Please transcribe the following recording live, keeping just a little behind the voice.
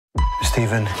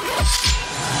Stephen.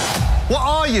 What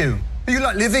are you? Are you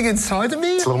like living inside of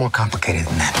me? It's a little more complicated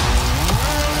than that.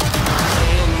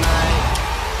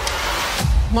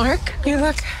 Mark, you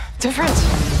look different.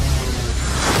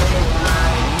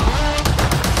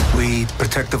 We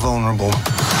protect the vulnerable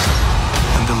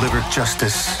and deliver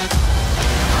justice.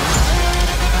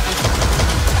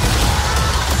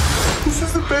 This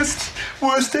is the best,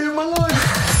 worst day of my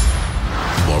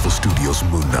life. Marvel Studios'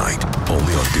 Moon Knight,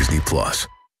 only on Disney+.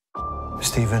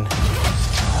 Stephen,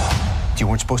 you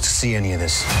weren't supposed to see any of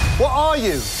this. What are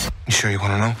you? You sure you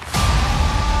want to know?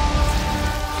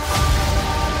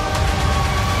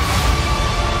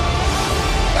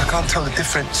 I can't tell the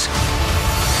difference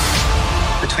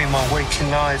between my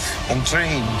waking life and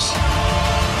dreams.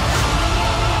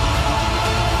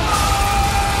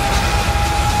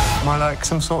 Am I like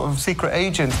some sort of secret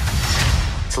agent?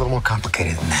 It's a little more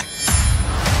complicated than that.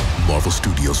 Marvel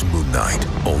Studios' Moon Knight,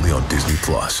 only on Disney+.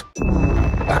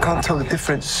 I can't tell the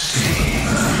difference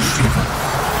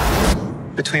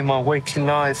between my waking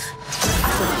life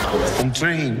and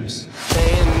dreams.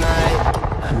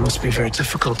 It must be very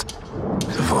difficult.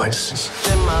 The voice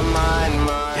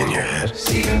in your head.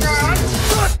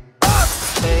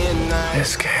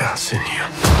 There's chaos in you.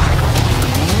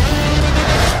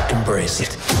 Embrace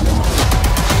it.